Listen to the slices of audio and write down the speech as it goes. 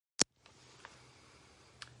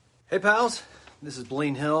Hey pals, this is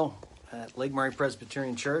Blaine Hill at Lake Murray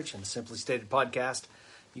Presbyterian Church and the Simply Stated podcast.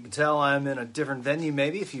 You can tell I'm in a different venue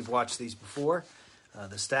maybe if you've watched these before.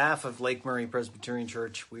 The staff of Lake Murray Presbyterian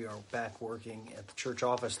Church, we are back working at the church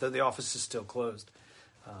office, though the office is still closed.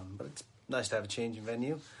 But it's nice to have a change in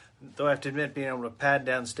venue. Though I have to admit, being able to pad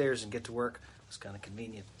downstairs and get to work was kind of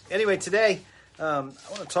convenient. Anyway, today I want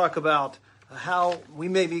to talk about how we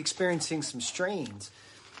may be experiencing some strains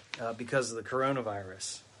because of the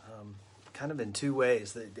coronavirus. Kind of in two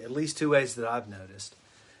ways, at least two ways that I've noticed.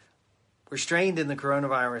 We're strained in the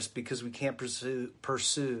coronavirus because we can't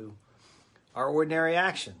pursue our ordinary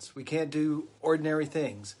actions. We can't do ordinary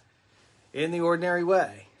things in the ordinary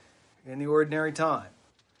way, in the ordinary time.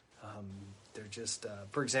 They're just,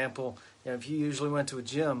 for example, if you usually went to a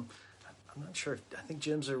gym, I'm not sure, I think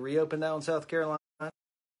gyms are reopened now in South Carolina.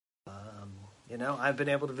 I've been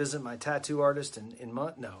able to visit my tattoo artist in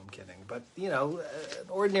months. No, I'm kidding. But,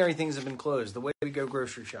 ordinary things have been closed. The way we go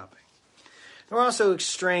grocery shopping. And we're also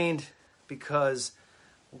strained because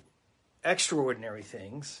extraordinary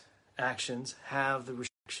things, actions, have the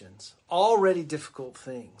restrictions. Already difficult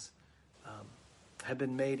things have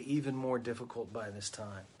been made even more difficult by this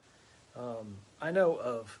time. I know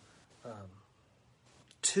of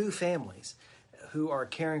two families who are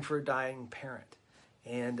caring for a dying parent.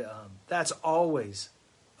 And that's always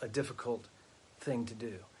a difficult thing to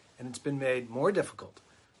do. And it's been made more difficult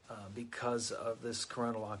because of this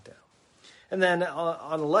corona lockdown. And then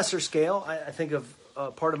on a lesser scale, I think of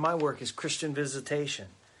part of my work is Christian visitation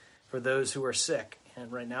for those who are sick.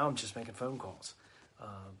 And right now I'm just making phone calls.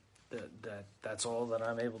 That's all that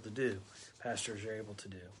I'm able to do. Pastors are able to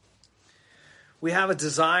do. We have a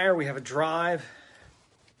desire, we have a drive.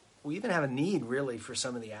 We even have a need, really, for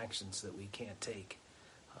some of the actions that we can't take.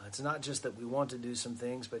 It's not just that we want to do some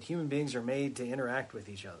things, but human beings are made to interact with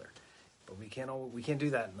each other. But we can't do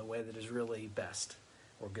that in the way that is really best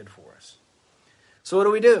or good for us. So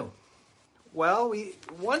what do? Well,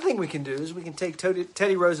 one thing we can do is we can take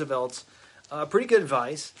Teddy Roosevelt's pretty good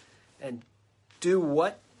advice and do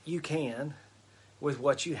what you can with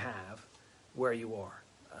what you have where you are.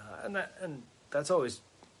 And that's always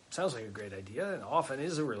sounds like a great idea, and often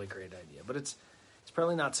is a really great idea. But it's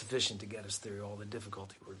probably not sufficient to get us through all the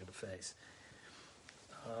difficulty we're going to face.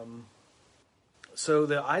 So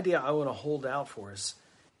the idea I want to hold out for us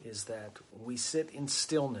is that we sit in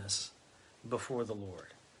stillness before the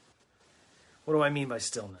Lord. What do I mean by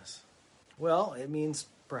stillness? Well, it means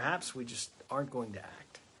perhaps we just aren't going to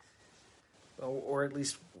act. Or at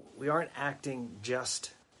least we aren't acting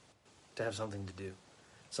just to have something to do.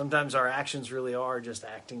 Sometimes our actions really are just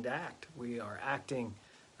acting to act. We are acting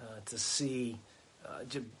to see,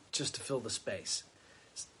 just to fill the space.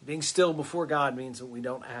 Being still before God means that we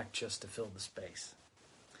don't act just to fill the space.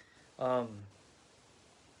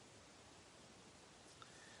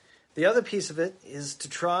 The other piece of it is to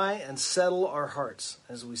try and settle our hearts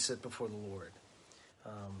as we sit before the Lord.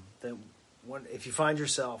 If you find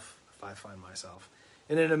yourself, if I find myself,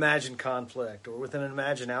 in an imagined conflict or with an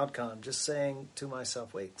imagined outcome, just saying to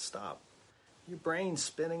myself, wait, stop. Your brain's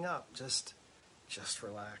spinning up. Just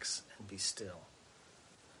relax and be still.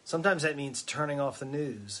 Sometimes that means turning off the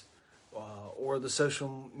news or the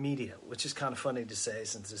social media, which is kind of funny to say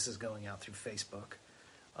since this is going out through Facebook.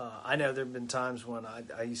 I know there have been times when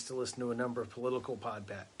I used to listen to a number of political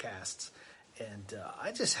podcasts, and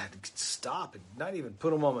I just had to stop and not even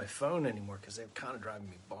put them on my phone anymore because they were kind of driving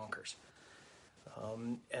me bonkers.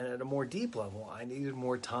 And at a more deep level, I needed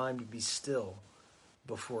more time to be still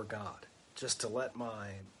before God, just to let my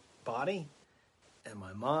body and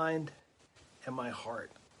my mind and my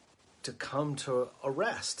heart to come to a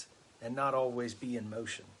rest and not always be in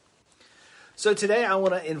motion. So today I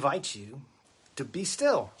want to invite you to be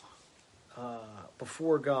still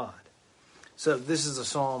before God. So this is a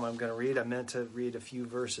psalm I'm going to read. I meant to read a few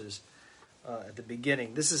verses at the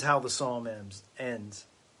beginning. This is how the psalm ends.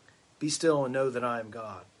 Be still and know that I am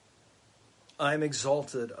God. I am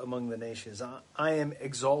exalted among the nations. I am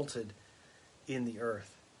exalted in the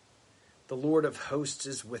earth. The Lord of hosts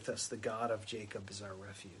is with us. The God of Jacob is our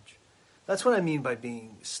refuge. That's what I mean by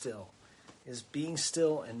being still, is being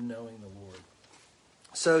still and knowing the Lord.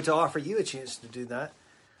 So to offer you a chance to do that,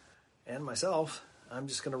 and myself, I'm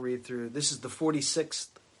just going to read through. This is the 46th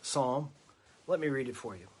Psalm. Let me read it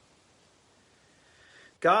for you.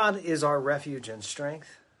 God is our refuge and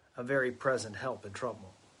strength, a very present help in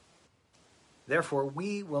trouble. Therefore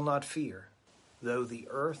we will not fear, though the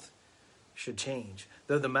earth should change,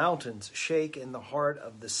 though the mountains shake in the heart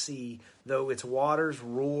of the sea, though its waters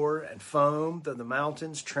roar and foam, though the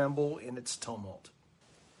mountains tremble in its tumult.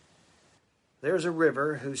 There's a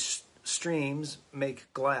river whose streams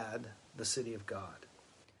make glad the city of God,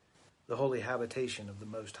 the holy habitation of the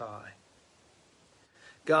Most High.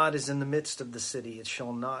 God is in the midst of the city, it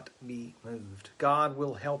shall not be moved. God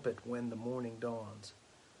will help it when the morning dawns.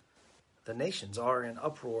 The nations are in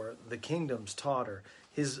uproar, the kingdoms totter.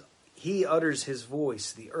 He utters his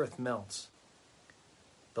voice, the earth melts.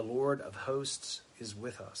 The Lord of hosts is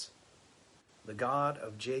with us. The God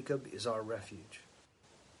of Jacob is our refuge.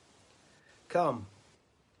 Come,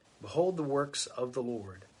 behold the works of the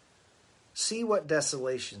Lord. See what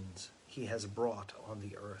desolations he has brought on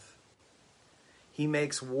the earth. He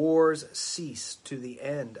makes wars cease to the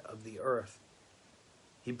end of the earth.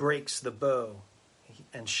 He breaks the bow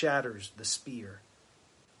and shatters the spear.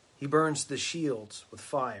 He burns the shields with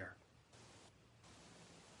fire.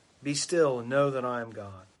 Be still and know that I am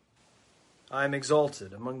God. I am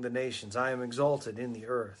exalted among the nations. I am exalted in the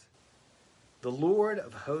earth. The Lord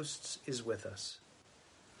of hosts is with us.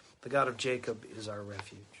 The God of Jacob is our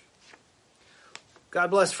refuge.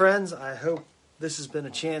 God bless, friends. I hope this has been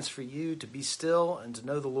a chance for you to be still and to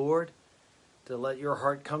know the Lord, to let your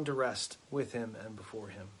heart come to rest with him and before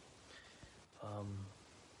him.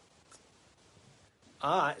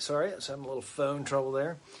 I was having a little phone trouble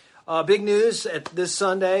there. Big news at this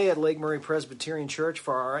Sunday at Lake Murray Presbyterian Church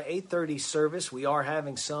for our 8:30 service. We are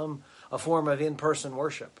having a form of in-person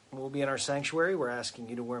worship. We'll be in our sanctuary. We're asking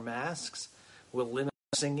you to wear masks. We'll limit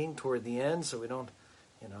singing toward the end so we don't,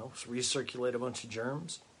 recirculate a bunch of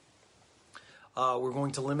germs. We're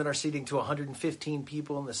going to limit our seating to 115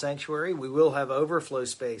 people in the sanctuary. We will have overflow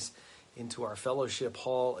space into our fellowship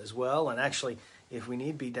hall as well, and actually, if we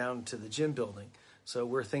need be, down to the gym building. So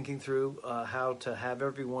we're thinking through how to have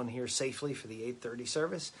everyone here safely for the 8:30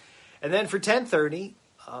 service. And then for 10:30,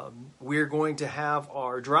 we're going to have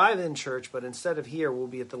our drive-in church, but instead of here, we'll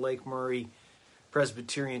be at the Lake Murray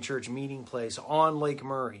Presbyterian Church meeting place on Lake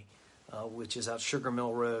Murray, which is out Sugar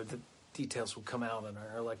Mill Road. The details will come out in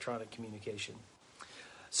our electronic communication.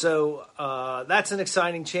 So that's an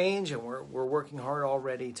exciting change, and we're working hard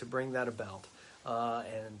already to bring that about.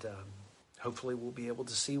 And hopefully we'll be able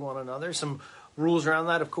to see one another. Some rules around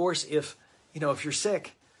that, of course. If you're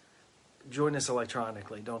sick, join us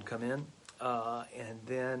electronically. Don't come in. And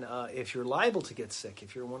then if you're liable to get sick,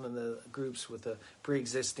 if you're one of the groups with a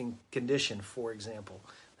pre-existing condition, for example,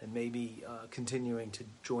 then maybe continuing to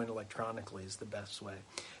join electronically is the best way.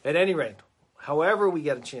 At any rate, however we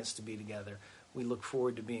get a chance to be together, we look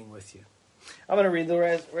forward to being with you. I'm going to read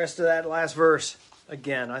the rest of that last verse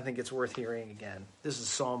again. I think it's worth hearing again. This is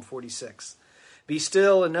Psalm 46. Be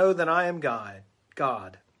still and know that I am God.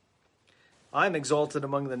 I am exalted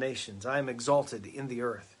among the nations. I am exalted in the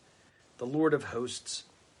earth. The Lord of hosts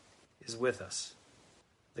is with us.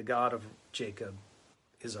 The God of Jacob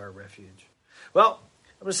is our refuge. Well,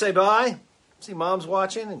 I'm going to say bye. See Mom's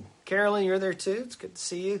watching, and Carolyn, you're there too. It's good to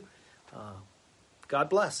see you. God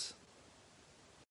bless.